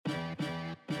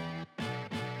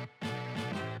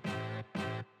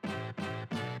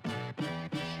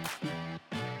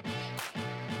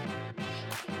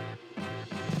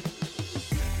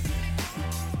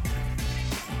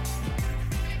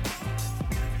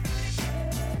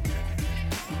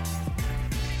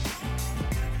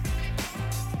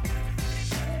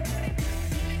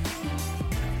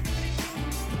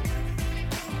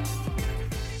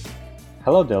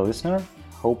Hello there, listener.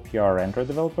 Hope you are an Android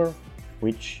developer,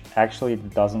 which actually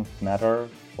doesn't matter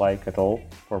at all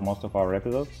for most of our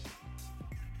episodes.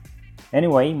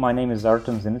 Anyway, my name is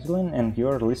Artem Zinatulin and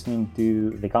you're listening to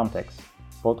The Context,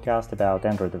 podcast about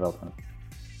Android development.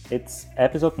 It's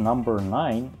episode number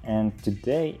 9, and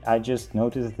today I just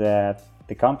noticed that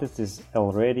the contest is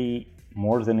already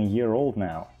more than a year old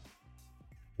now,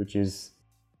 which is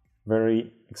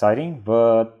very exciting,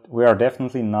 but we are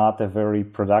definitely not a very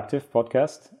productive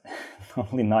podcast.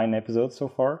 Only 9 episodes so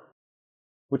far,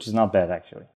 which is not bad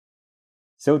actually.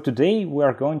 So today we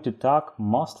are going to talk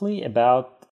mostly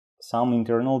about some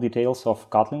internal details of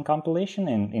Kotlin compilation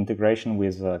and integration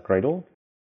with Gradle,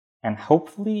 and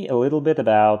hopefully a little bit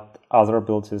about other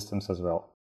build systems as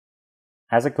well.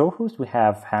 As a co-host we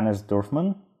have Hannes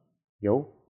Dorfman. Yo.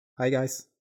 Hi guys.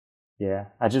 Yeah,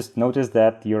 I just noticed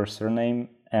that your surname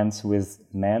ends with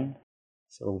man,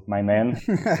 so my man.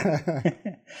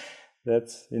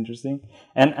 That's interesting.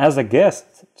 And as a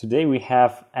guest, today we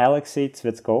have Alexey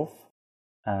Tsvetkov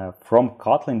from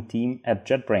Kotlin team at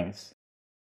Jetbrains.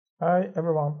 Hi,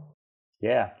 everyone.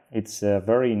 Yeah, it's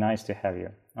very nice to have you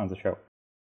on the show.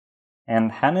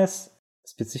 And Hannes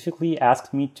specifically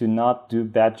asked me to not do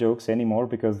bad jokes anymore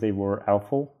because they were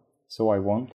awful, so I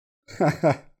won't.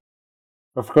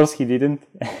 Of course he didn't.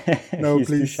 No, He's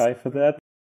please. too shy for that.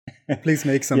 Please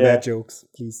make some bad jokes,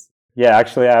 please. Yeah,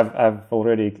 actually, I've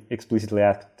already explicitly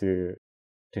asked to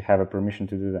have a permission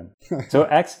to do them. So,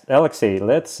 Alexey,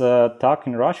 let's talk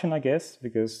in Russian, I guess,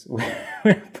 because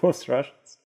we're both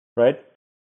Russians, right?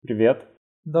 Привет.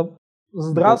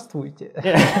 Здравствуйте.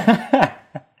 Yeah.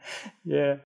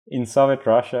 Yeah. In Soviet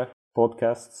Russia,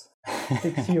 podcasts.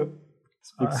 Speaks you.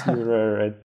 Speaks you,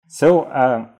 right. So,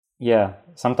 yeah,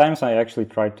 sometimes I actually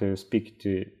try to speak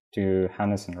to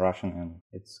Hannes in Russian, and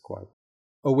it's quite...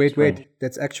 Oh, wait.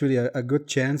 That's actually a good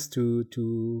chance to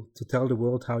tell the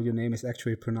world how your name is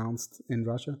actually pronounced in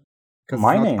Russia. Because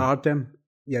My it's not name? Artem.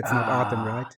 Yeah, it's not Artem,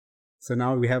 right? So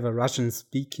now we have a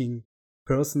Russian-speaking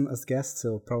person as guest,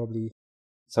 so probably...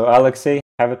 So, Alexey,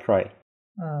 have a try.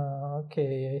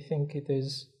 Okay, I think it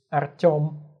is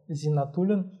Artem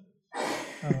Zinatulin.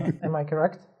 Am I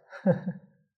correct?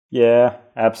 Yeah,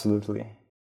 absolutely.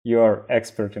 You are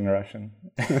expert in Russian.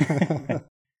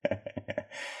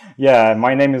 Yeah,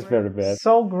 my name is very bad.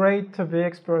 So great to be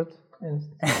expert in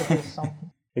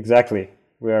something. Exactly.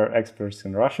 We are experts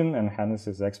in Russian and Hannes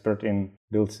is expert in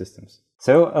build systems.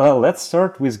 So let's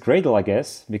start with Gradle, I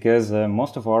guess, because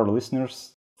most of our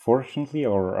listeners, fortunately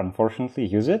or unfortunately,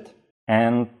 use it.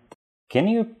 And can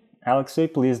you, Alexey,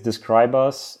 please describe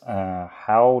us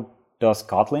how does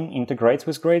Kotlin integrate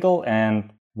with Gradle,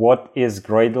 and what is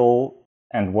Gradle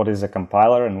and what is a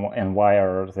compiler, and why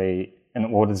are they,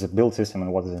 and what is a build system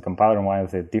and what is a compiler, and why are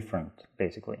they different,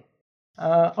 basically?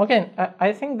 Okay,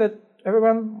 I think that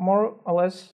everyone more or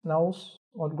less knows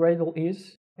what Gradle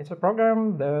is. It's a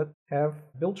program that have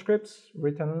build scripts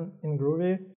written in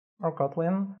Groovy or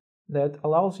Kotlin that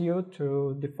allows you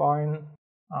to define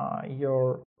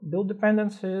your build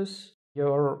dependencies,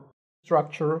 your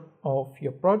structure of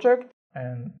your project,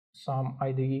 and some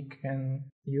IDE can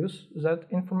use that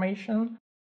information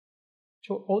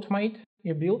to automate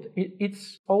your build.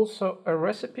 It's also a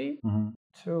recipe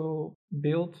to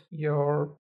build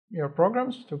your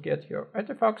programs, to get your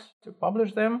artifacts, to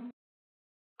publish them.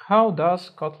 How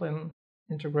does Kotlin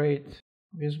integrate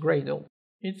with Gradle?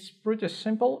 It's pretty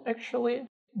simple, actually.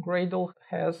 Gradle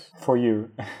has... For you.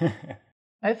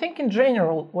 I think in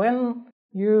general, when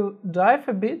you dive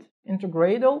a bit into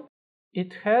Gradle,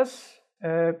 it has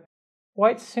a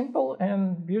quite simple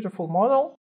and beautiful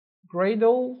model.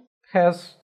 Gradle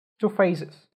has 2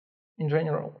 phases in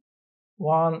general.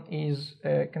 One is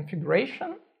a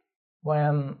configuration,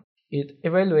 when it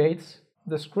evaluates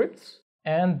the scripts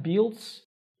and builds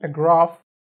a graph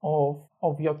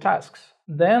of your tasks.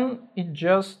 Then it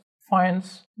just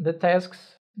finds the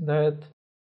tasks that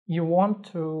you want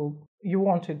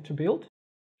it to build,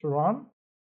 to run,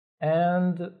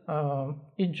 and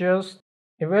it just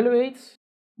evaluates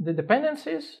the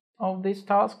dependencies of this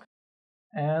task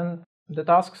and the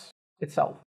tasks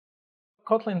itself.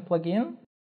 Kotlin plugin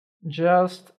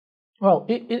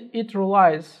it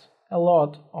relies a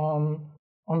lot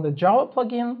on the Java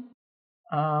plugin.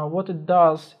 What it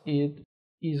does is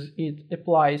it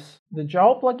applies the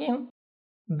Java plugin,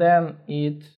 then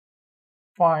it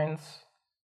finds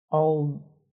all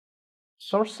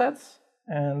source sets,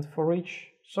 and for each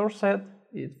source set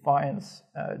it finds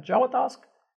a Java task.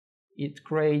 It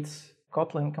creates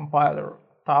Kotlin compiler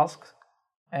tasks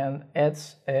and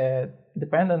adds a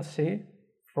dependency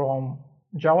from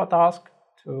Java task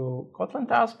to Kotlin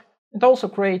task. It also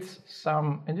creates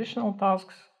some additional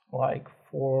tasks like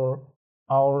for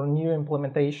our new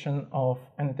implementation of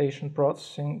annotation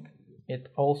processing, it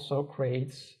also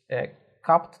creates a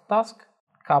CAPT task.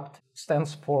 CAPT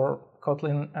stands for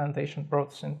Kotlin Annotation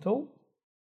Processing Tool.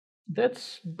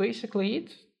 That's basically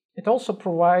it. It also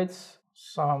provides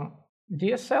some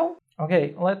DSL.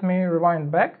 Okay, let me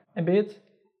rewind back a bit.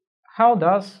 How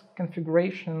does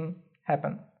configuration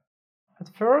happen? At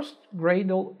first,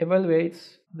 Gradle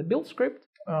evaluates the build script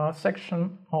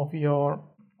section of your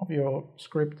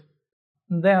script.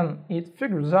 Then it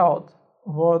figures out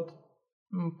what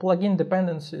plugin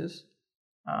dependencies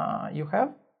you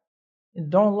have. It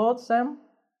downloads them,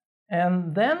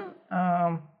 and then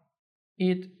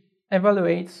it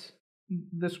evaluates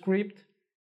the script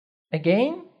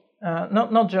again,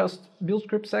 not just build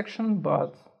script section,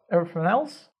 but everything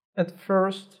else. At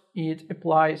first, it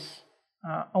applies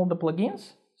all the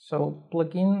plugins. So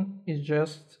plugin is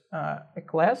just a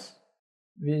class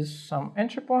with some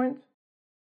entry point,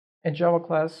 a Java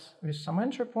class with some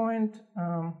entry point.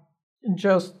 It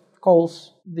just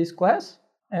calls this class,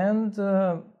 and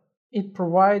it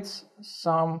provides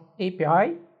some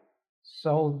API.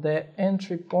 So the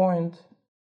entry point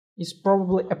is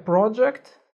probably a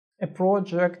project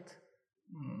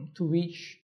to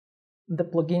which the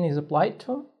plugin is applied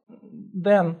to.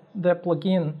 Then the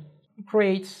plugin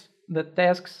creates the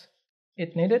tasks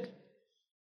it needed.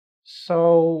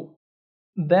 So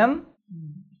then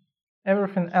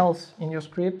everything else in your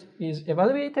script is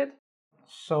evaluated,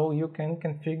 so you can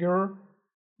configure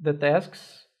the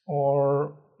tasks,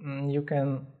 or you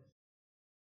can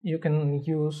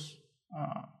use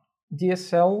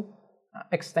DSL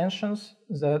extensions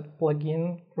that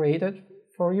plugin created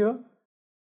for you.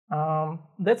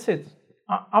 That's it.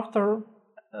 After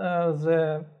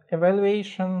the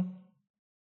evaluation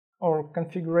or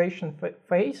configuration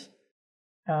phase,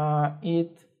 the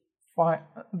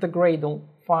Gradle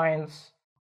finds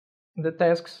the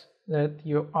tasks that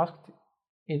you asked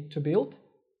it to build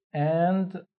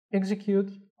and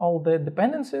execute all the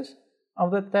dependencies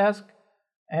of the task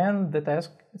and the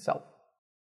task itself.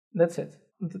 That's it.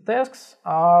 The tasks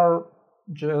are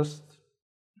just,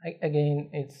 again,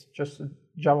 it's just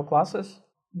Java classes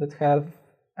that have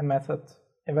a method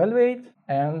evaluate,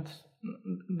 and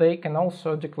they can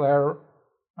also declare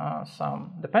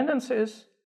some dependencies,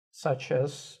 such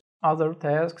as other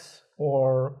tasks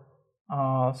or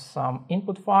some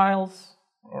input files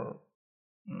or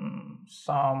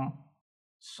some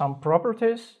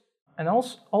properties. And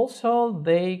also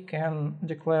they can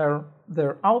declare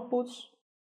their outputs,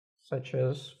 such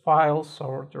as files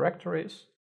or directories.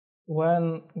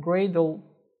 When Gradle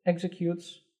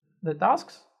executes the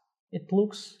tasks, it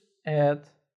looks at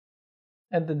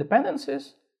the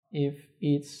dependencies. If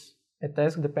it's a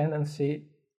task dependency,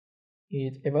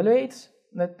 it evaluates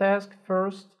the task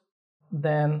first.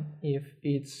 Then if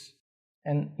it's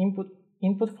an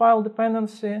input file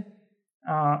dependency,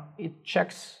 it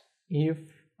checks if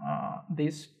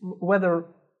whether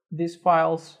these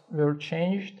files were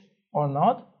changed or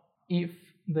not. If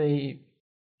they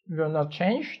were not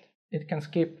changed, it can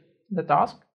skip the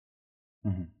task.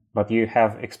 Mm-hmm. But you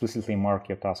have explicitly marked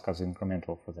your task as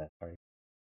incremental for that, right?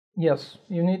 Yes,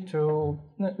 you need to.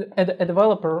 A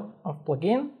developer of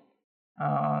plugin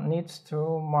needs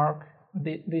to mark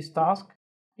this task.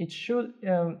 It should.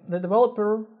 The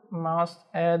developer must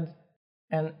add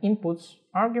an inputs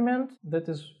argument that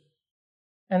is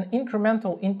an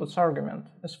incremental inputs argument.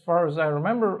 As far as I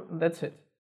remember, that's it.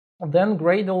 Then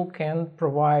Gradle can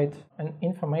provide an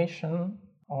information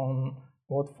on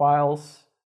what files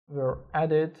were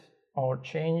added or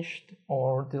changed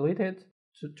or deleted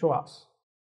to us.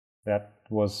 That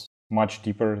was much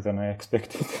deeper than I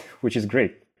expected, which is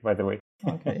great, by the way.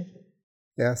 Okay.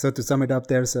 Yeah, so to sum it up,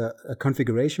 there's a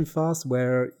configuration phase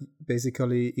where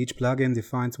basically each plugin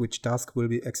defines which task will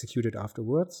be executed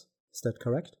afterwards. Is that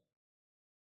correct?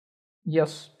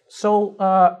 Yes. So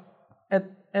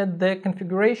at the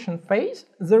configuration phase,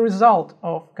 the result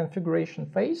of configuration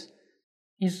phase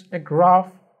is a graph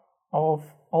of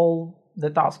all the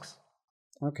tasks.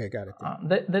 Okay, got it.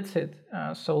 That's it.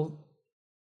 So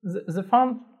the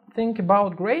fun thing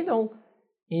about Gradle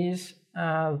is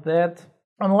that,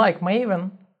 unlike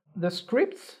Maven, the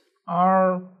scripts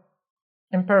are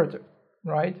imperative,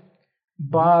 right?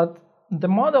 But the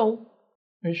model,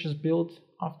 which is built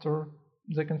after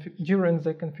during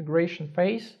the configuration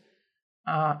phase,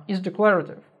 is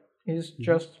declarative. Is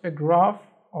just a graph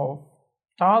of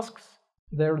tasks,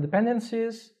 their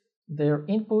dependencies, their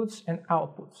inputs and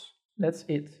outputs. That's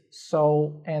it.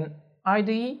 So an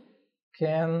IDE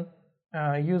can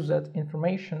use that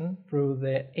information through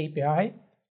the API,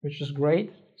 which is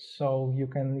great. So you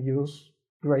can use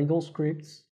Gradle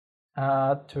scripts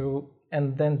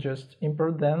and then just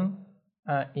import them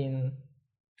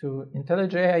into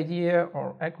IntelliJ IDEA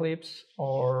or Eclipse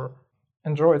or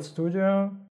Android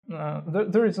Studio.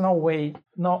 There is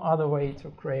no other way to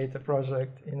create a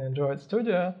project in Android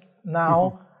Studio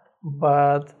now,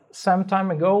 but some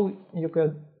time ago you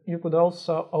could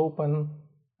also open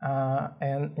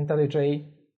an IntelliJ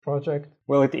project.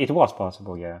 Well, it was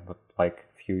possible, yeah, but like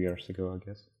a few years ago, I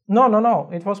guess. No.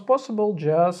 It was possible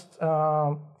just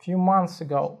a few months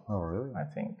ago. Oh, really? I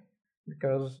think,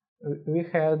 because we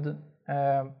had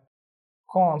a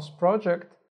cons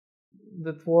project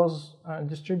that was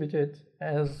distributed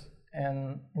as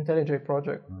an IntelliJ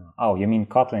project. Oh, you mean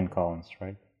Kotlin cons,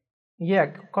 right? Yeah,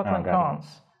 Kotlin cons.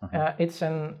 Uh-huh. It's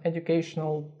an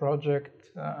educational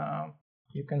project.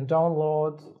 You can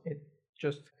download. It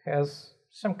just has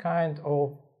some kind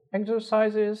of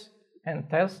exercises and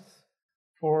tests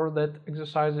for that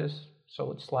exercises.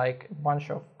 So it's like a bunch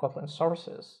of Kotlin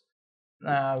sources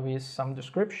with some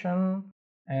description,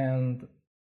 and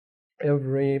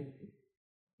every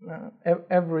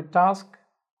task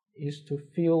is to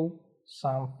fill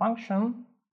some function,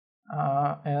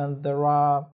 and there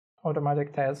are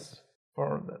automatic tests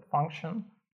for that function.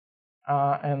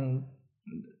 And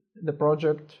the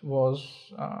project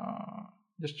was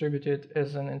distributed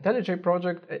as an IntelliJ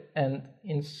project, and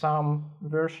in some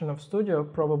version of Studio,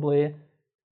 probably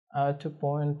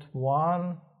 2.1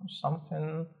 or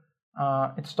something,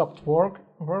 it stopped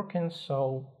working,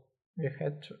 so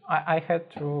I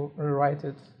had to rewrite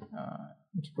it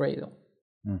into Gradle.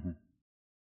 Mm-hmm.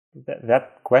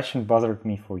 That question bothered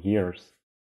me for years.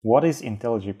 What is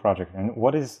IntelliJ project, and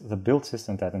what is the build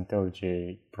system that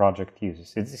IntelliJ project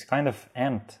uses? It's kind of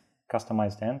Ant,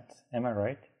 customized Ant, am I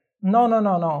right? No.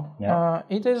 Yeah.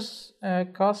 It is a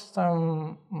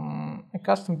custom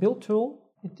build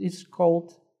tool. It is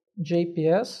called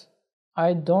JPS.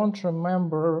 I don't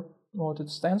remember what it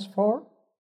stands for.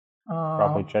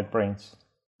 Probably JetBrains.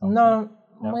 No,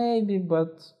 maybe,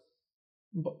 but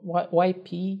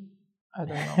YP, I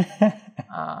don't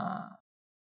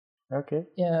know. Okay.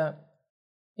 Yeah,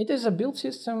 it is a build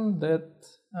system that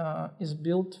is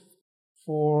built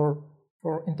for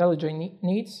IntelliJ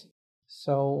needs.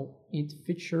 So it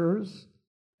features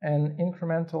an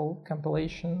incremental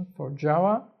compilation for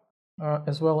Java,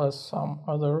 as well as some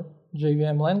other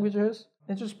JVM languages.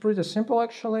 It is pretty simple,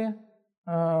 actually.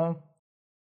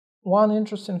 One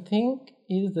interesting thing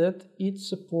is that it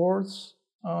supports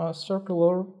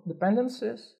circular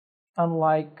dependencies,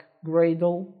 unlike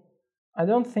Gradle. I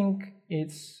don't think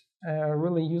it's a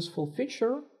really useful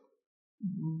feature,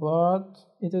 but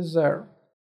it is there.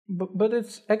 But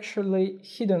it's actually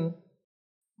hidden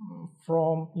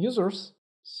from users,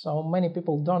 so many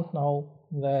people don't know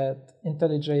that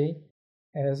IntelliJ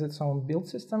has its own build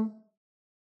system.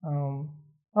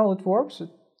 Well, it works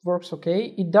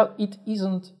okay. It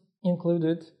isn't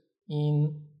included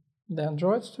in the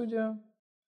Android Studio.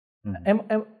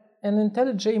 Mm-hmm. An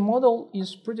IntelliJ model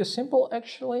is pretty simple,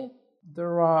 actually.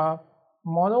 There are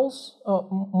modules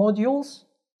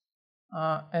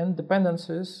and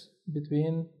dependencies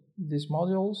between these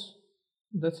modules.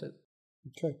 That's it.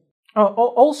 Okay.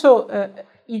 Also,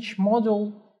 each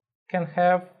module can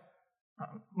have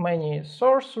many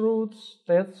source routes,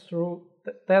 test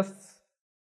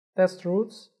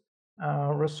routes,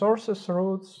 resources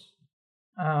routes.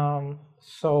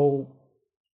 So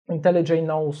IntelliJ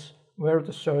knows where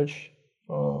to search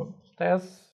for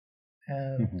tests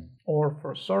and or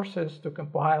for sources to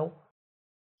compile.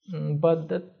 But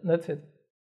that's it.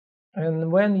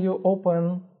 And when you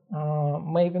open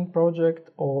Maven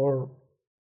project or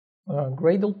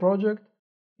Gradle project,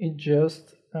 it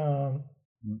just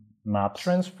maps,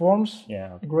 transforms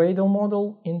Gradle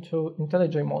model into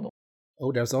IntelliJ model.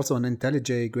 Oh, there's also an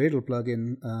IntelliJ Gradle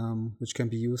plugin which can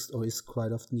be used or is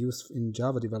quite often used in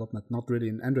Java development, not really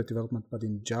in Android development, but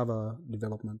in Java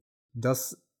development.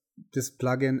 Does this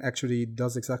plugin actually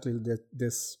does exactly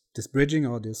this bridging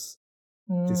or this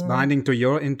binding to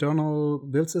your internal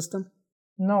build system?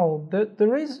 No,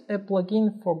 there is a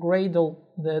plugin for Gradle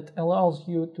that allows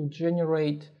you to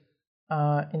generate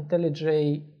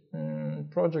IntelliJ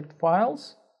project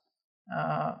files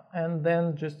and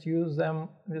then just use them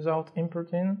without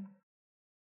importing.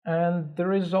 And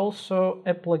there is also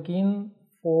a plugin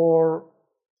for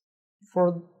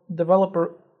the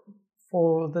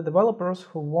developers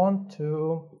who want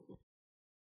to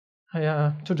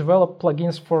develop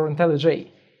plugins for IntelliJ.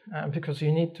 Because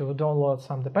you need to download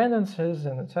some dependencies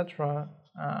and etc.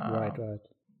 Right.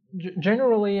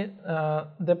 Generally,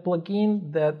 the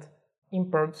plugin that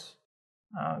imports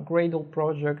Gradle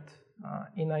project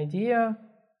in IDEA,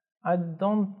 I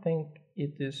don't think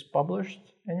it is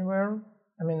published anywhere.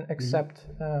 I mean, except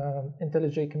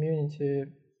IntelliJ community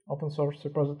open source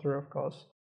repository, of course.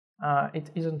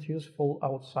 It isn't useful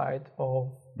outside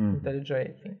of IntelliJ,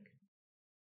 I think.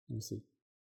 I see.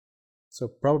 So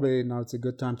probably now it's a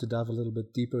good time to dive a little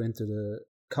bit deeper into the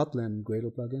Kotlin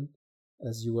Gradle plugin,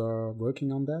 as you are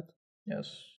working on that.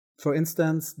 Yes. For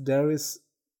instance, there is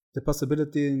the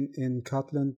possibility in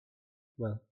Kotlin,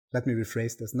 well, let me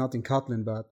rephrase this, not in Kotlin,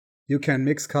 but you can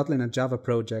mix Kotlin and Java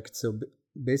projects. So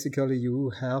basically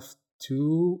you have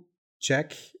to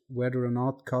check whether or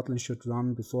not Kotlin should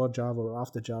run before Java or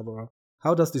after Java.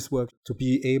 How does this work to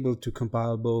be able to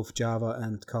compile both Java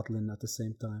and Kotlin at the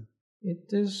same time?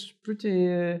 It is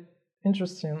pretty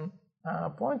interesting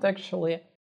point, actually.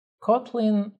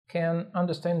 Kotlin can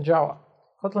understand Java.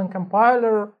 Kotlin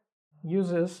compiler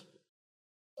uses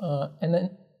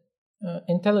an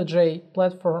IntelliJ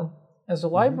platform as a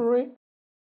library.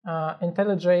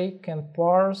 IntelliJ can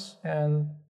parse and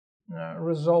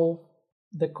resolve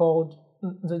the code,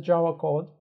 the Java code.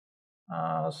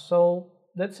 So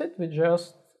that's it. We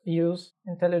just use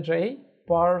IntelliJ,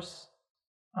 parse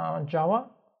Java,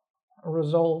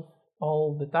 resolve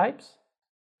all the types,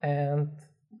 and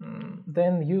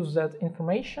then use that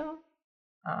information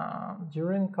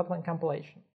during Kotlin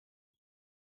compilation.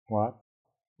 What?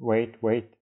 Wait,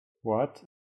 what?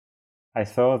 I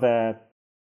thought that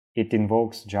it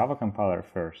invokes Java compiler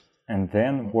first and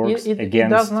then works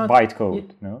against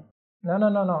bytecode, no?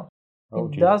 No. Oh,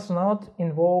 it does not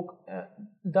invoke,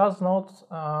 does not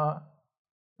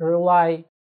rely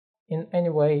in any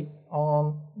way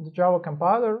on the Java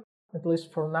compiler. At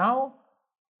least for now,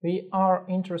 we are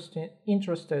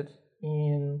interested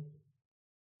in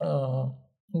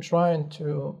trying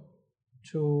to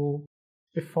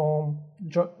perform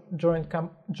joint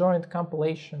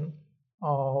compilation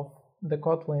of the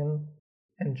Kotlin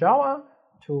and Java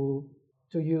to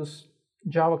use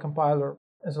Java compiler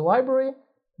as a library,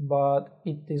 but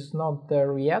it is not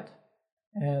there yet.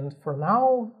 And for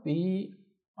now, we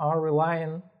are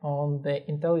relying on the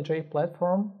IntelliJ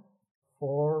platform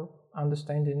for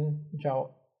understanding Java.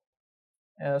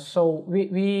 So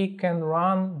we can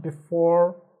run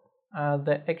before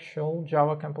the actual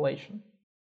Java compilation.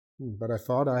 But I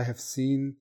thought I have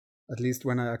seen, at least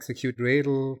when I execute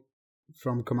Gradle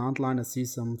from command line, I see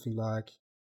something like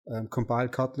compile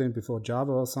Kotlin before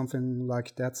Java or something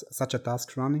like that. Such a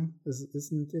task running,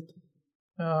 isn't it?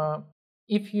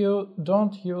 If you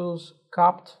don't use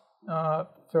capped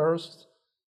first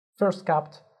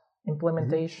capped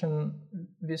implementation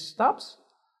with stubs,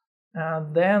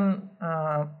 then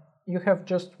you have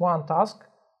just one task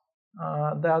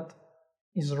that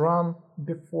is run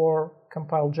before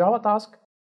compile Java task,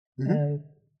 and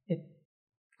it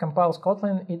compiles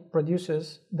Kotlin, it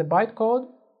produces the bytecode,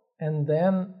 and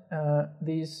then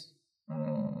these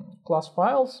class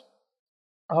files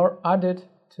are added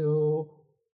to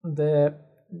the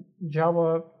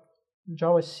Java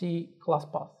C class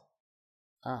path.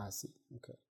 I see.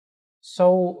 Okay.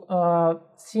 So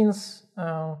since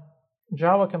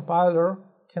Java compiler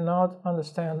cannot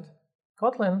understand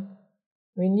Kotlin,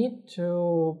 we need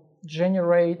to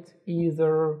generate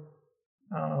either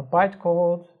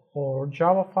bytecode or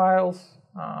Java files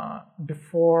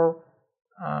before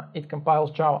it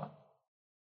compiles Java.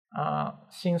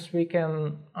 Since we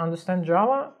can understand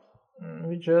Java,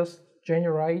 we just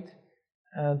generate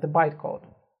the bytecode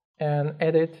and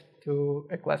add it to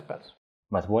a class path.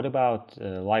 But what about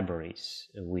libraries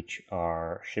which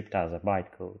are shipped as a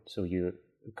bytecode? So your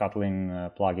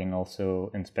Kotlin plugin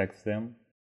also inspects them?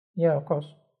 Yeah, of course.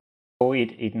 So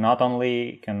it not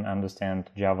only can understand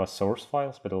Java source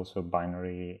files, but also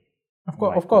binary. Of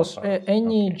course.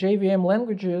 Any JVM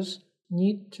languages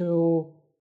need to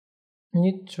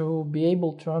be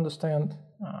able to understand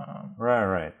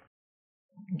right.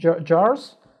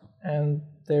 jars and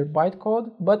their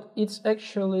bytecode, but it's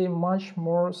actually much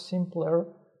more simpler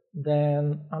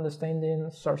than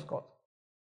understanding source code,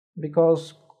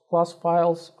 because class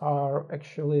files are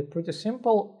actually pretty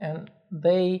simple and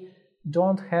they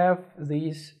don't have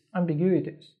these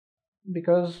ambiguities.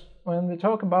 Because when we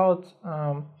talk about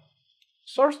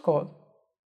source code,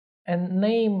 a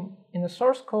name in a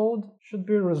source code should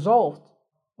be resolved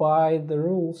by the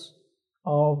rules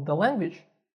of the language.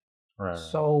 Right.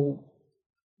 So,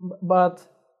 but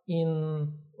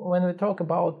when we talk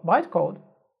about bytecode,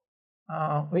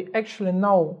 we actually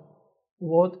know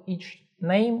what each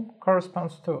name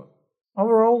corresponds to.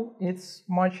 Overall, it's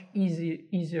much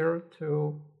easier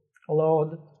to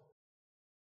load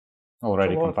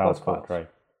already compiled code, files. right?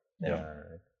 Yeah.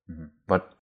 Right. Mm-hmm.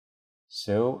 But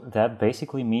so that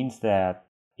basically means that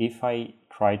if I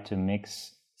try to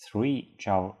mix 3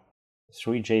 Java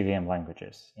 3 JVM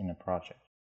languages in a project?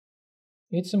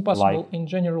 It's impossible in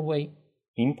general way.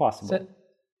 Impossible?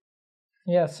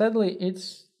 Sadly,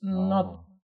 it's not.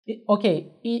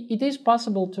 It is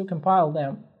possible to compile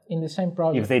them in the same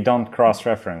project. If they don't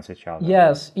cross-reference each other.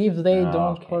 Yes, if they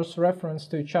don't cross-reference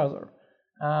to each other.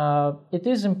 It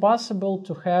is impossible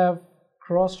to have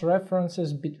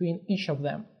cross-references between each of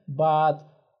them, but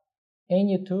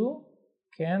any two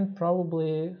can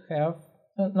probably have,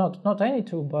 not any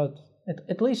two, but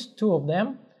at least two of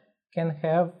them can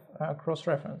have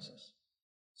cross-references.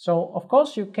 So, of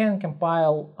course, you can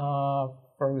compile,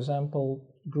 for example,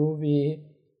 Groovy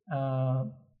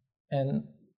and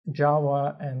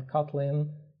Java and Kotlin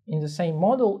in the same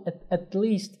model, at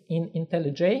least in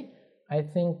IntelliJ. I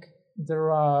think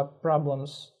there are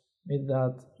problems with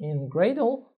that in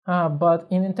Gradle, but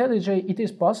in IntelliJ it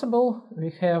is possible.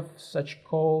 We have such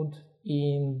code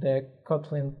in the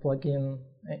Kotlin plugin,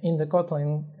 in the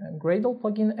Kotlin Gradle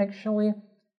plugin actually,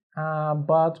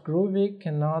 but Groovy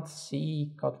cannot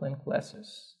see Kotlin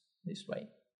classes this way.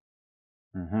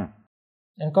 Mm-hmm.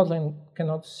 And Kotlin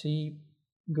cannot see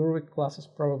Groovy classes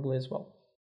probably as well.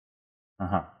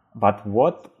 But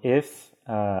what if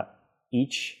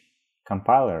each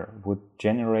compiler would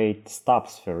generate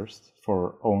stubs first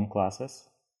for own classes?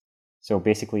 So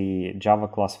basically Java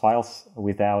class files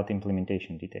without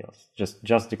implementation details,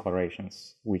 just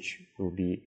declarations, which will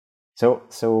be...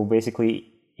 So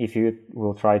basically, if you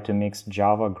will try to mix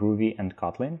Java, Groovy, and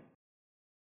Kotlin,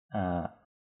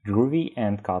 Groovy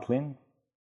and Kotlin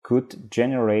could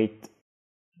generate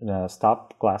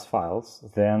stub class files,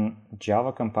 then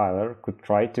Java compiler could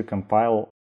try to compile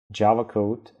Java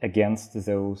code against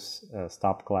those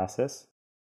stub classes,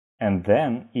 and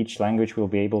then each language will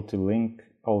be able to link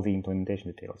all the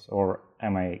implementation details. Or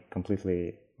am I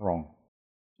completely wrong?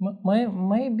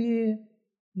 Maybe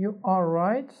you are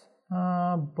right,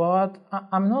 but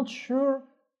I'm not sure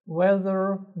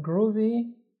whether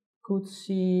Groovy could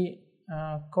see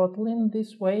Kotlin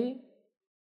this way.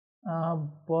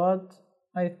 But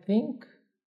I think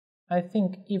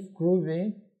if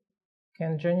Groovy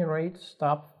can generate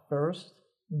stub first,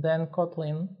 then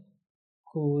Kotlin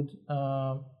could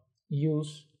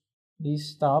use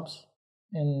these stubs,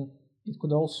 and it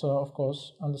could also, of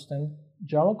course, understand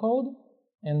Java code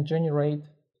and generate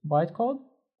bytecode.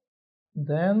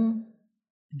 Then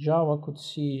Java could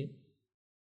see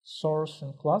source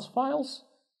and class files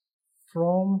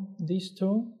from these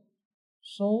two.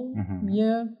 So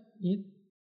yeah, it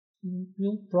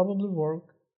will probably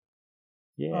work.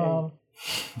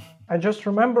 I just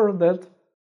remember that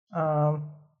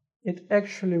it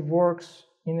actually works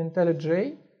in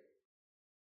IntelliJ,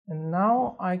 and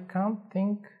now I can't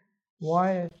think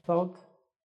why I thought.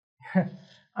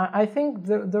 I think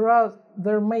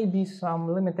there may be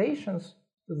some limitations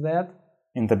to that.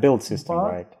 In the build system,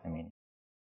 right? I mean,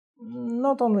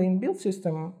 not only in build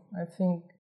system. I think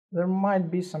there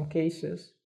might be some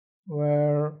cases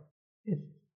where it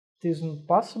isn't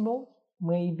possible,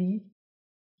 maybe,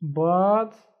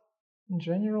 but in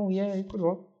general, yeah, it could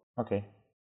work. Okay.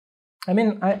 I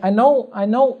mean, I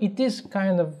know it is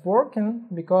kind of working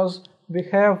because we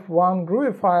have one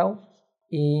Groovy file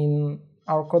in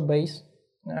our code base,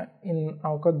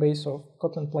 of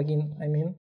Kotlin plugin. I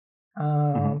mean,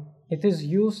 it is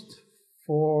used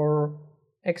for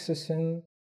accessing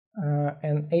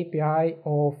an API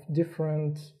of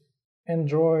different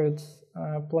Android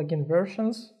plugin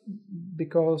versions,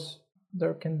 because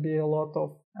there can be a lot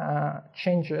of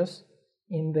changes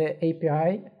in the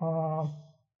API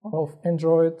of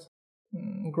Android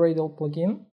Gradle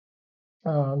plugin.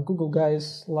 Google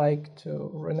guys like to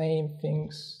rename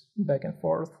things back and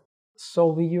forth, so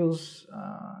we use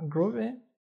Groovy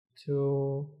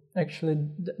to actually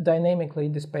dynamically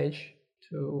dispatch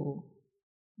to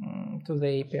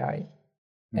the API,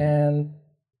 and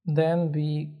then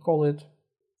we call it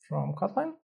from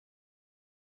Kotlin,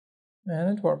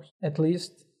 and it works, at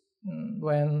least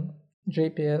when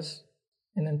JPS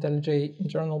in IntelliJ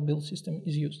internal build system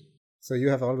is used. So you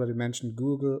have already mentioned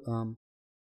Google.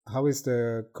 How is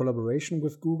the collaboration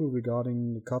with Google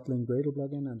regarding the Kotlin Gradle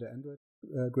plugin and the Android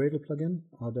Gradle plugin?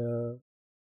 Are there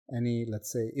any,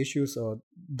 let's say, issues, or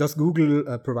does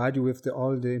Google provide you with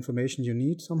all the information you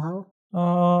need somehow?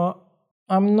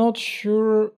 I'm not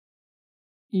sure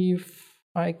if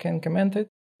I can comment it,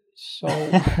 so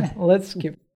let's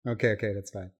skip. Okay,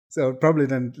 that's fine. So probably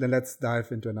then let's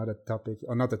dive into another topic,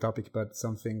 or not a topic, but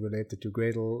something related to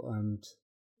Gradle and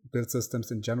build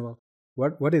systems in general.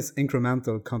 What is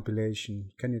incremental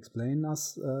compilation? Can you explain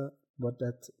us what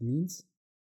that means?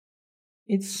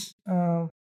 It's a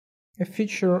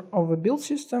feature of a build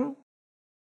system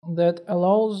that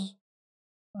allows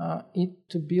it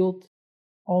to build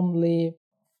only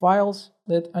files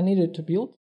that are needed to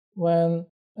build when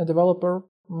a developer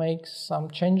makes some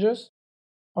changes.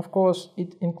 Of course,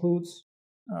 it includes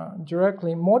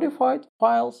directly modified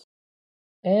files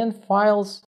and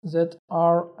files that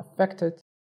are affected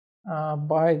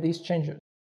by these changes,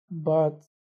 but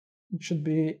it should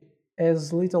be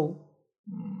as little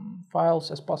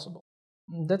files as possible.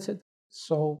 That's it.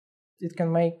 So it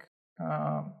can make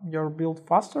your build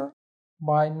faster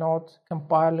by not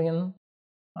compiling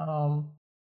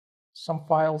some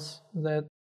files that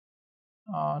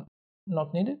are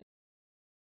not needed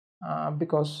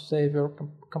because they were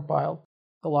compiled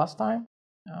the last time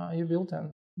you built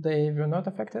and they were not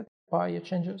affected by your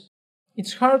changes.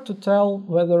 It's hard to tell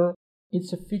whether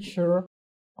it's a feature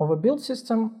of a build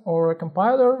system or a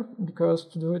compiler, because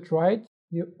to do it right,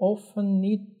 you often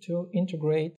need to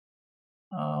integrate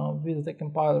with the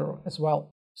compiler as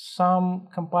well. Some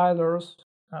compilers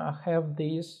have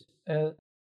these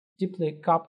deeply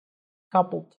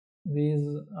coupled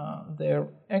with their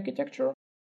architecture,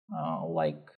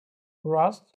 like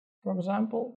Rust, for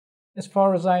example. As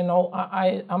far as I know,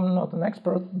 I'm not an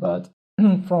expert, but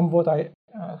from what I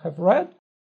have read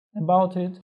about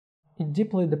it, it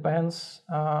deeply depends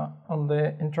on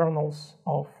the internals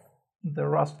of the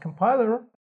Rust compiler.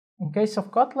 In case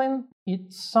of Kotlin,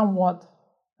 it somewhat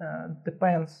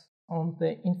depends on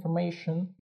the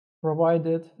information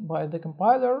provided by the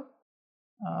compiler,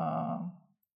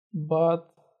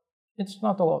 but it's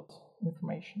not a lot of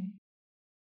information.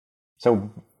 So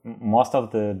most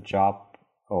of the job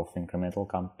of incremental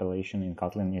compilation in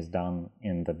Kotlin is done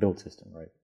in the build system, right?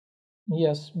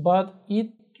 Yes, but it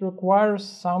requires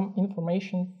some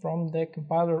information from the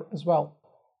compiler as well.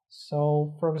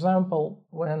 So, for example,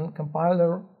 when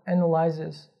compiler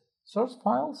analyzes source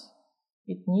files,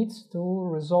 it needs to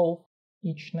resolve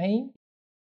each name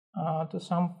to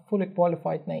some fully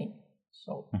qualified name.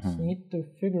 So it needs to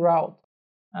figure out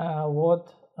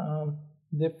what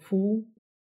the foo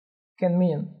can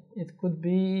mean. It could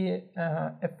be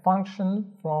a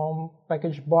function from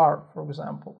package bar, for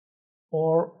example,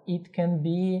 or it can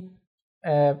be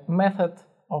a method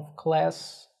of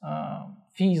class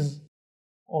fees,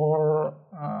 or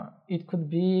it could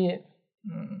be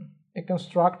a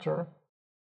constructor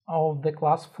of the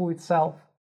class foo itself.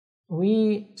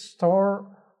 We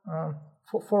store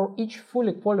for each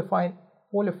fully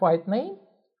qualified name,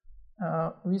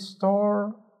 we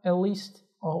store a list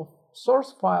of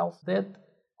source files that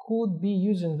could be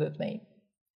using that name.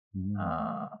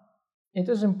 It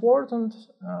is important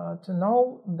to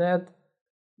know that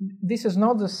this is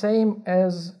not the same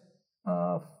as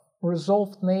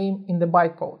resolved name in the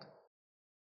bytecode,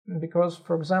 because,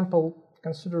 for example,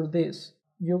 consider this: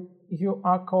 you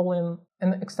are calling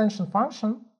an extension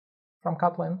function from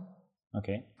Kotlin,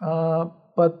 okay,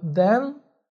 but then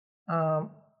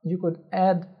you could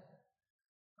add,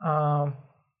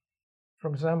 for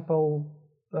example,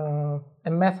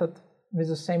 a method with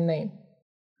the same name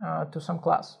to some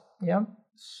class. Yeah.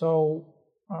 So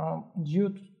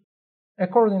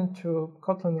according to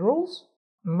Kotlin rules,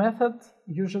 method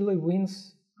usually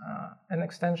wins an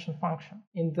extension function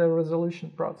in the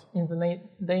resolution process, in the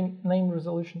name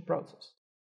resolution process.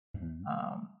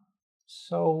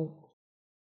 So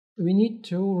we need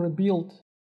to rebuild.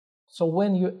 So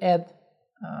when you add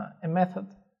a method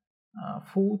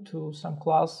foo to some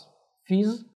class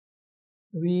fees,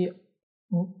 we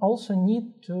also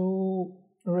need to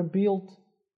rebuild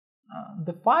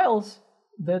the files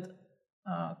that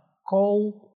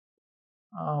call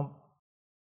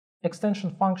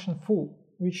extension function foo,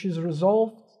 which is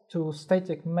resolved to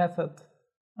static method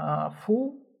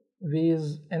foo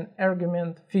with an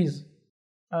argument fees.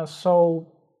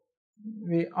 So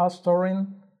we are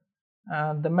storing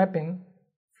the mapping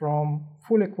from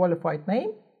fully qualified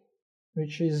name,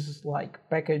 which is like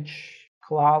package,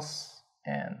 class,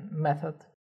 and method,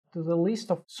 to the list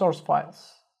of source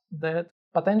files that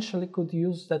potentially could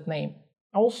use that name.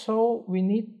 Also, we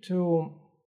need to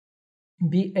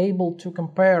be able to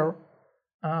compare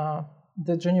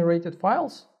the generated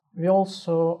files. We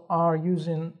also are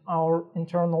using our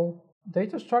internal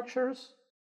data structures,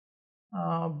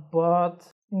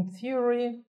 but in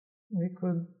theory, we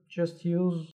could just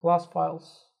use class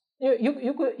files.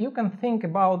 You can think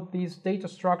about these data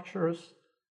structures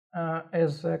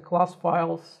as class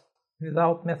files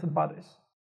without method bodies.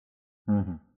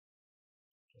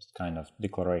 Just kind of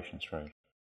declarations, right?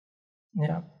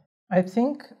 Yeah. I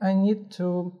think I need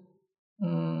to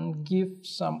give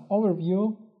some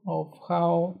overview of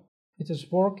how it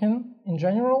is working in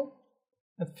general.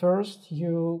 At first,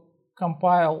 you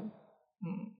compile.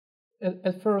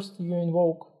 At first, you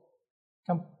invoke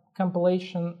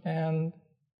compilation and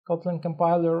Kotlin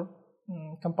compiler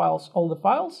compiles all the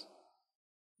files.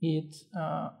 It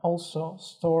also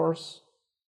stores,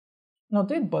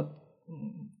 not it, but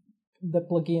the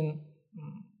plugin,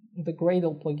 the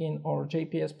Gradle plugin or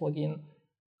JPS plugin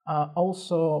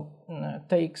also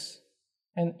takes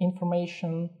an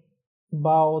information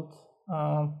about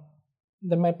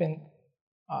the mapping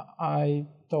I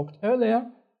talked earlier.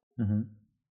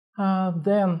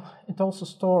 Then it also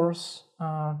stores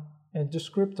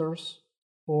descriptors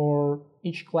for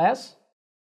each class.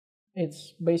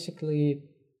 It's basically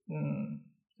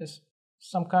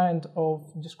some kind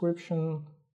of description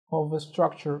of the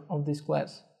structure of this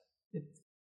class. It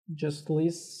just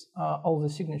lists all the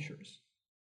signatures.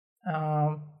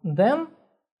 Then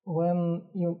when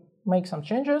you make some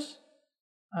changes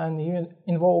and you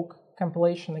invoke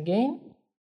compilation again,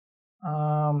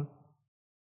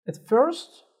 at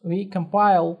first we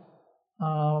compile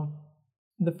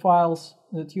the files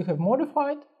that you have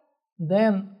modified.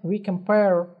 Then we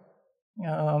compare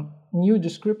new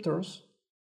descriptors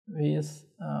with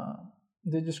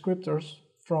the descriptors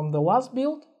from the last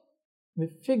build. We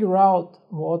figure out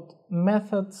what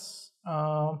methods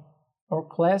or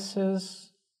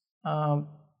classes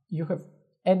you have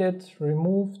added,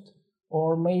 removed,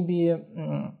 or maybe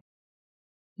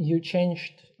you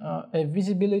changed a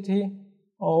visibility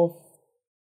of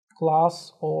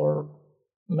class or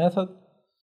method.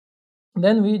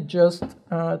 Then we just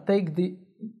take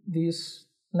these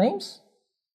names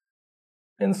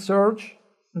and search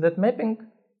that mapping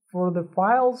for the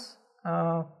files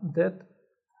that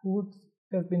would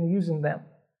have been using them,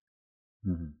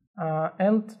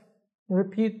 and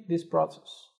repeat this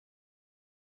process.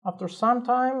 After some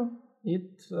time,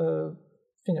 it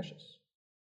finishes.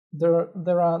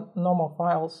 There are no more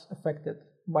files affected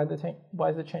by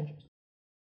the changes.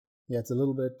 Yeah, it's a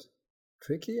little bit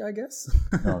tricky, I guess.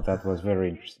 No, that was very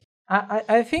interesting.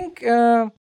 I think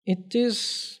it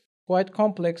is quite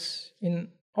complex in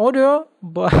audio,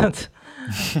 but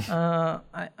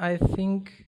I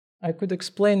think I could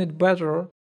explain it better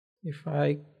if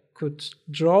I could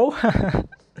draw.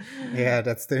 Yeah,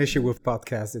 that's the issue with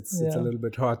podcasts. It's a little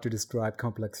bit hard to describe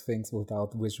complex things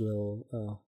without visual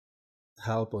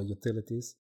help or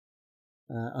utilities.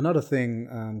 Another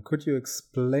thing, could you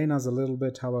explain us a little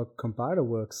bit how a compiler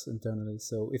works internally?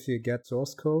 So if you get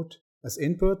source code as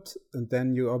input, and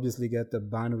then you obviously get the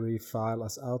binary file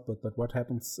as output, but what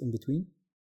happens in between?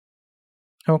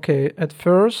 Okay, at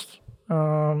first,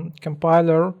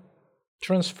 compiler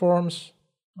transforms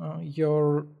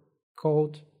your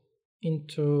code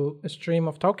into a stream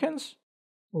of tokens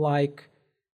like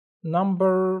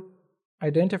number,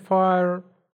 identifier,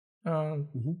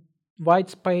 white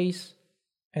space,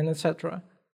 and etc.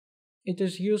 It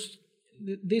is used,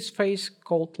 this phase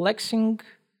called lexing,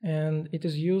 and it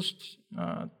is used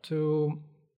to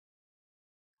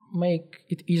make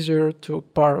it easier to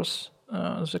parse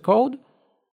the code.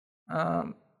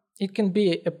 It can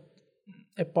be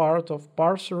a part of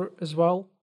parser as well.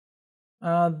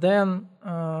 Then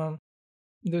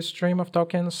the stream of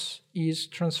tokens is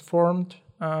transformed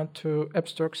to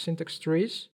abstract syntax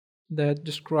trees that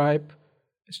describe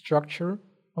a structure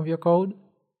of your code.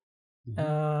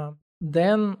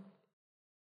 Then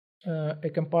a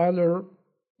compiler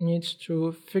needs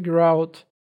to figure out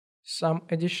some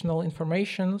additional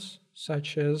informations,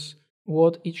 such as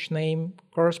what each name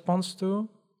corresponds to,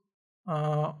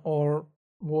 or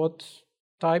what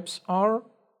types are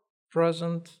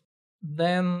present.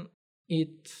 Then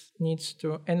it needs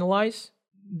to analyze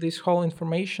this whole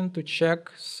information to check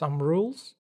some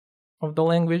rules of the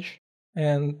language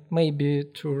and maybe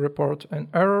to report an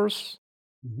errors.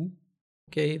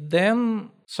 Okay, then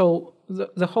so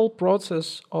the whole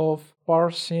process of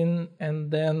parsing and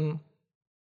then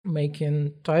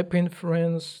making type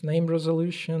inference, name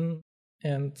resolution,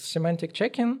 and semantic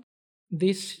checking,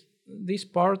 this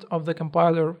part of the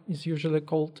compiler is usually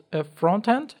called a front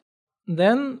end.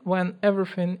 Then when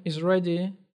everything is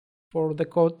ready for the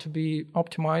code to be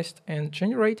optimized and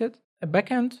generated, a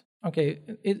backend, okay,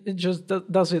 it just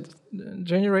does it,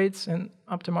 generates and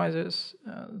optimizes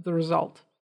the result.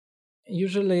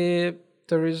 Usually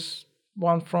there is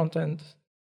one front end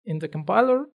in the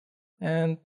compiler,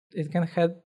 and it can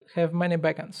have many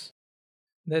backends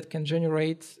that can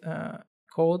generate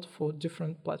code for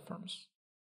different platforms.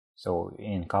 So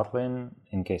in Kotlin,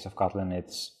 in case of Kotlin,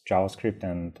 it's JavaScript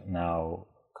and now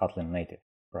Kotlin native,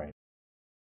 right?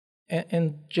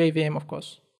 And JVM, of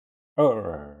course.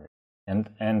 Oh,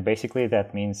 and basically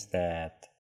that means that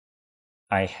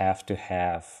I have to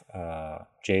have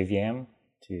JVM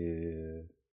to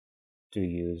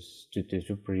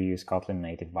produce Kotlin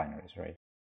native binaries, right?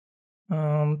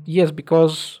 Yes,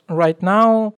 because right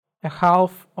now a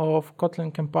half of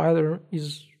Kotlin compiler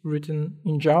is written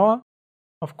in Java.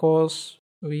 Of course,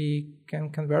 we can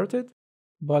convert it,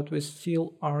 but we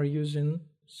still are using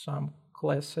some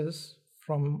classes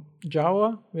from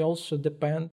Java. We also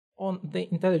depend on the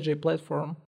IntelliJ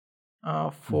platform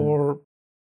for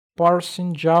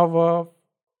parsing Java.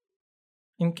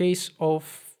 In case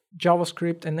of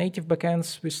JavaScript and native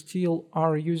backends, we still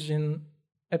are using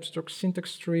abstract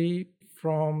syntax tree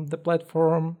from the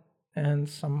platform and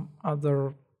some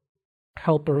other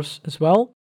helpers as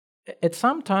well. At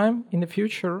some time in the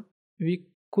future, we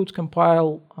could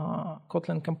compile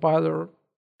Kotlin compiler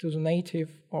to the native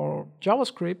or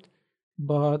JavaScript,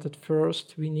 but at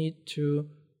first we need to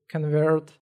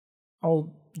convert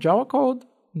all Java code.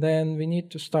 Then we need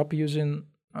to stop using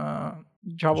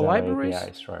Java libraries,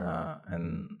 APIs, right.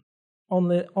 and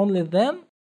only then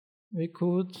we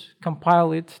could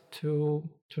compile it to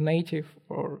native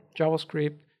or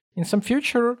JavaScript. In some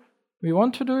future, we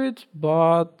want to do it,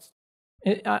 but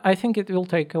I think it will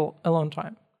take a long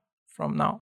time from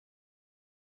now.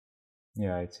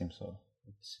 Yeah, it seems so.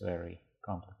 It's a very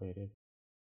complicated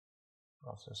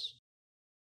process.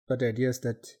 But the idea is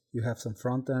that you have some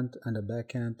front end and a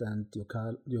back end, and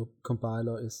your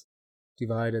compiler is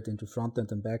divided into front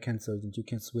end and back end, so that you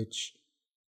can switch,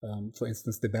 for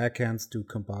instance, the backends to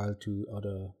compile to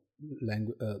other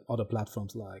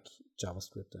platforms like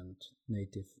JavaScript and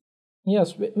native.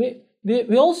 Yes,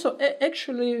 we also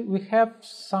actually we have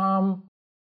some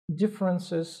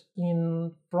differences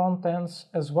in front ends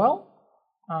as well,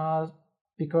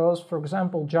 because, for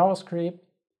example, JavaScript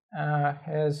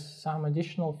has some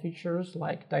additional features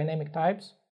like dynamic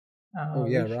types,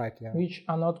 which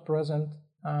are not present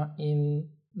in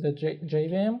the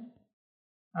JVM,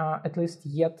 at least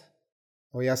yet.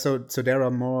 Oh yeah, so there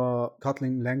are more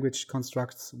Kotlin language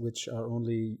constructs which are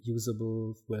only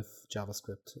usable with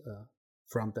JavaScript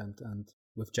front end and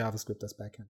with JavaScript as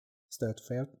backend. Is that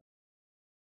fair?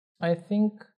 I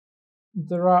think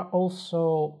there are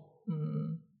also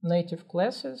native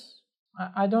classes.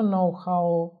 I don't know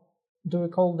how do we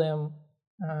call them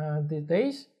these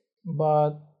days,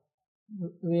 but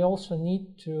we also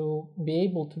need to be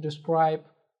able to describe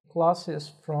classes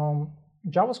from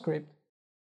JavaScript,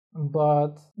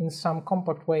 but in some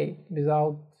compact way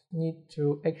without need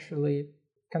to actually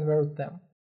convert them.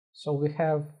 So we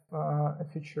have a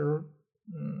feature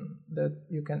that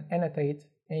you can annotate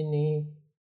any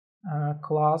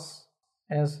class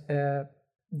as a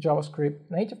JavaScript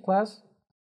native class,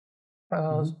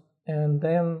 and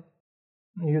then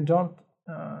you don't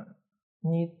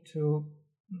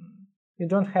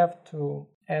have to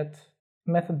add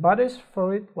method bodies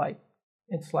for it. Like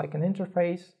it's like an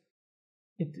interface.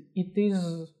 It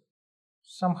is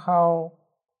somehow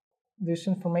this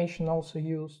information also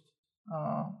used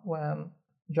when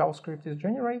JavaScript is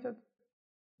generated.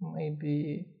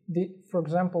 Maybe for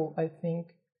example, I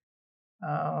think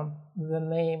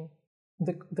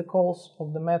the calls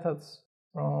of the methods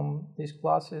from these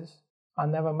classes are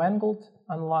never mangled,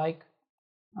 unlike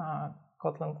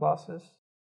Kotlin classes.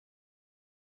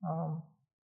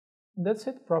 That's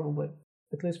it probably,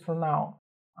 at least for now.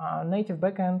 Native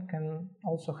backend can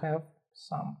also have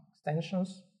some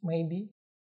extensions, maybe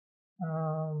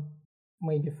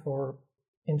for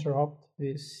interrupt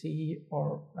with C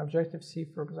or Objective-C,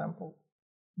 for example,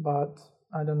 but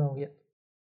I don't know yet.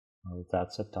 Well,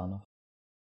 that's a ton of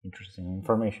interesting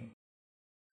information.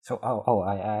 So,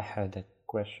 I had a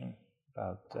question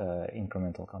about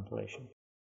incremental compilation.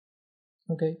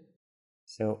 Okay.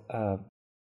 So,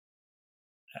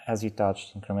 as you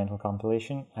touched incremental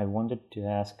compilation, I wanted to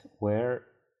ask, where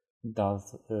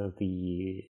does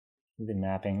the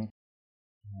mapping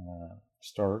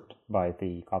stored by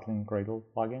the Kotlin Gradle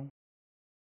plugin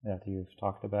that you've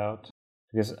talked about?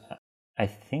 Because I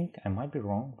think I might be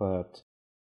wrong, but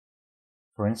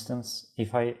for instance,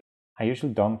 if I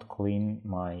usually don't clean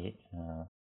my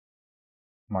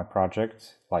my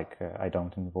project, like I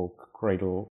don't invoke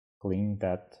Gradle clean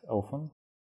that often.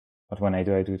 But when I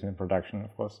do it in production,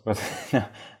 of course. But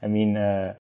I mean,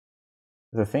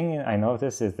 the thing I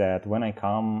notice is that when I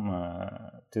come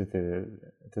to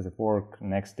the work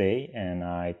next day and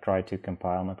I try to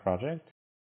compile my project,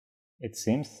 it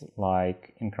seems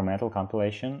like incremental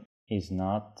compilation is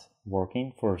not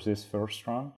working for this first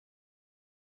run.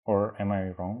 Or am I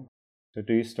wrong? So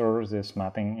do you store this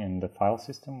mapping in the file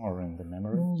system or in the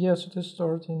memory? Yes, it is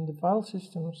stored in the file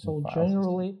system. So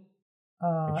generally,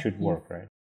 it should work, right?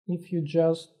 If you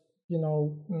just,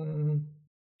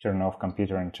 turn off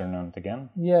computer and turn on it again?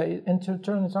 Yeah, and to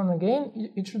turn it on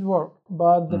again, it should work.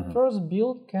 But the first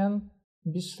build can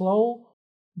be slow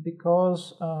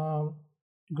because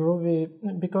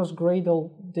because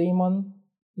Gradle daemon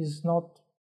is not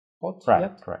hot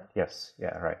yet. Right. Yes.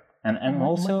 Yeah. Right. And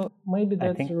also maybe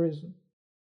that's the reason.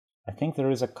 I think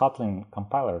there is a Kotlin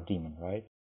compiler daemon, right?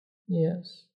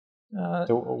 Yes.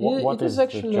 So what it is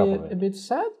actually a bit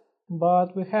sad,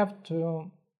 but we have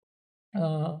to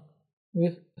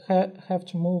have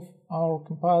to move our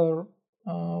compiler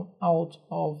out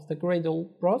of the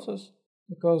Gradle process,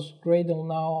 because Gradle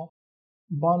now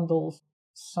bundles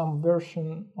some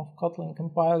version of Kotlin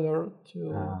compiler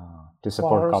to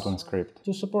support Kotlin script.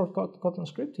 To support Kotlin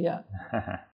script, yeah.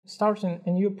 Starting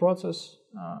a new process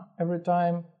every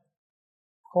time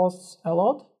costs a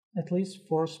lot, at least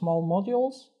for small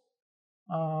modules,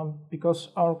 because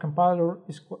our compiler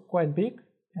is quite big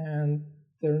and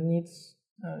there needs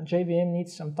JVM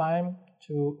needs some time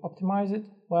to optimize it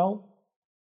well.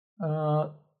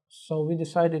 So we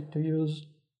decided to use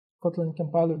Kotlin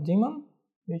compiler daemon,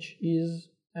 which is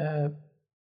a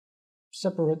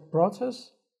separate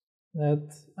process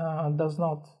that does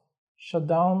not shut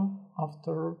down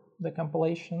after the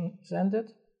compilation is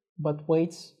ended, but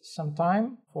waits some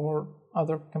time for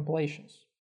other compilations.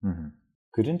 Mm-hmm.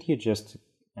 Couldn't you just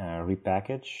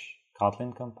repackage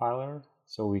Kotlin compiler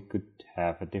so we could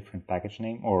have a different package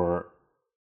name, or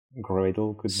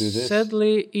Gradle could do this?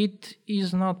 Sadly, it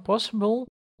is not possible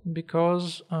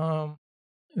because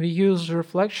we use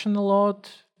reflection a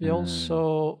lot. We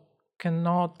also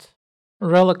cannot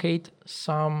relocate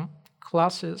some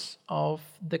classes of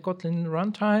the Kotlin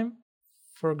runtime.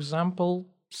 For example,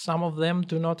 some of them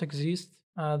do not exist.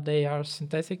 They are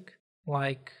synthetic,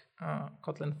 like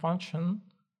Kotlin function,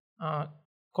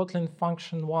 Kotlin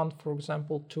function 1, for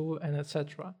example, 2, and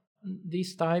etc.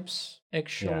 These types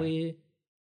actually,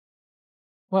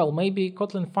 well, maybe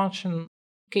Kotlin function,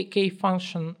 K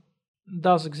function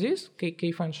does exist,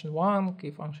 K function 1,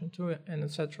 K function 2, and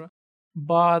etc.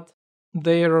 But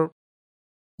their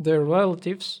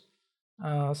relatives,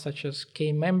 such as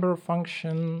K member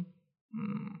function,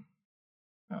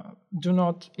 do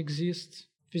not exist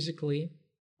physically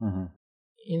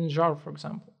in jar, for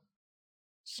example.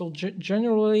 So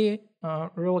generally,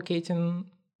 relocating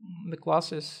the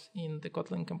classes in the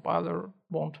Kotlin compiler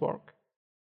won't work.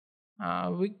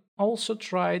 We also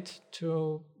tried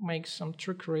to make some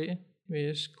trickery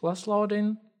with class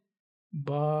loading,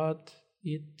 but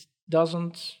it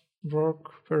doesn't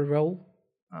work very well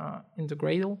in the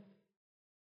Gradle.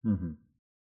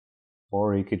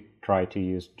 Or you could try to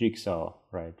use Jigsaw,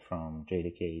 right, from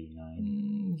JDK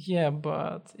 9. Yeah,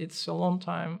 but it's a long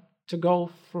time to go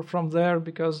from there,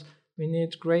 because we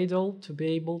need Gradle to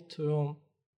be able to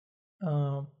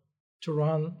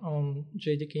run on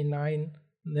JDK 9.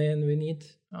 Then we need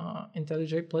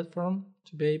IntelliJ platform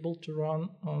to be able to run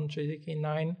on JDK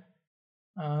 9.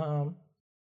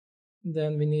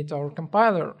 Then we need our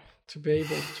compiler to be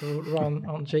able to run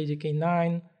on JDK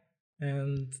 9.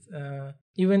 And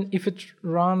even if it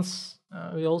runs,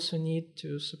 we also need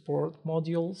to support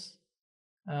modules,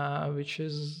 which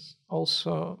is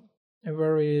also a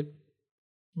very,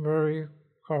 very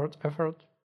hard effort.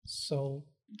 So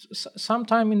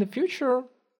sometime in the future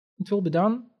it will be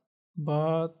done,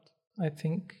 but I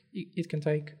think it can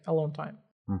take a long time.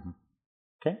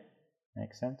 Okay,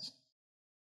 makes sense.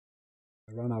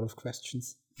 I run out of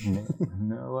questions.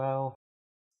 No, well,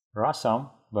 there are some,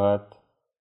 but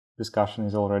discussion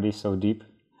is already so deep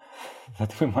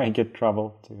that we might get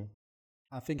trouble too.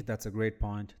 I think that's a great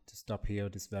point to stop here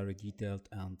this very detailed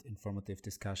and informative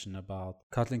discussion about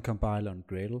Kotlin compiler and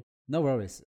Gradle. No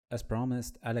worries. As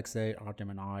promised, Alexey, Artem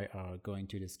and I are going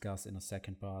to discuss in a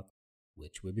second part,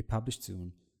 which will be published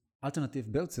soon,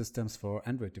 alternative build systems for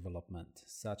Android development,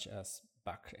 such as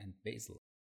Bach and Bazel.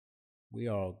 We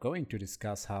are going to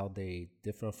discuss how they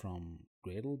differ from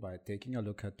Gradle by taking a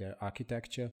look at their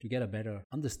architecture to get a better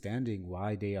understanding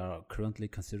why they are currently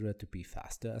considered to be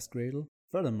faster as Gradle.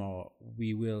 Furthermore,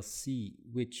 we will see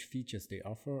which features they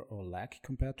offer or lack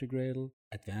compared to Gradle,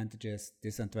 advantages,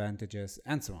 disadvantages,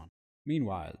 and so on.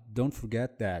 Meanwhile, don't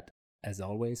forget that, as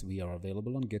always, we are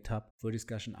available on GitHub for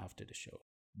discussion after the show.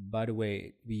 By the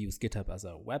way, we use GitHub as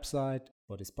a website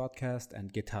for this podcast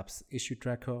and GitHub's issue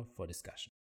tracker for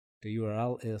discussion. The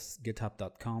URL is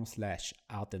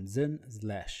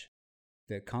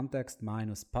github.com/artemzin/the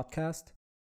context-podcast.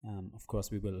 Of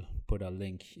course, we will put a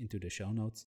link into the show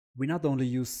notes. We not only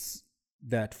use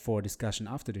that for discussion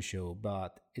after the show,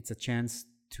 but it's a chance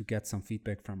to get some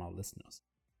feedback from our listeners.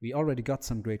 We already got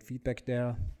some great feedback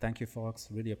there. Thank you,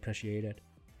 folks. Really appreciate it.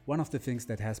 One of the things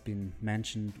that has been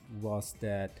mentioned was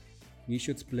that we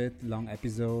should split long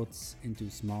episodes into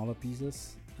smaller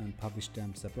pieces and publish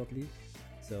them separately.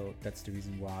 So that's the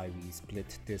reason why we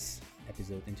split this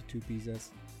episode into 2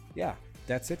 pieces. Yeah,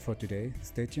 that's it for today.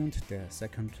 Stay tuned. The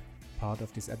second part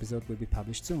of this episode will be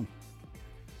published soon.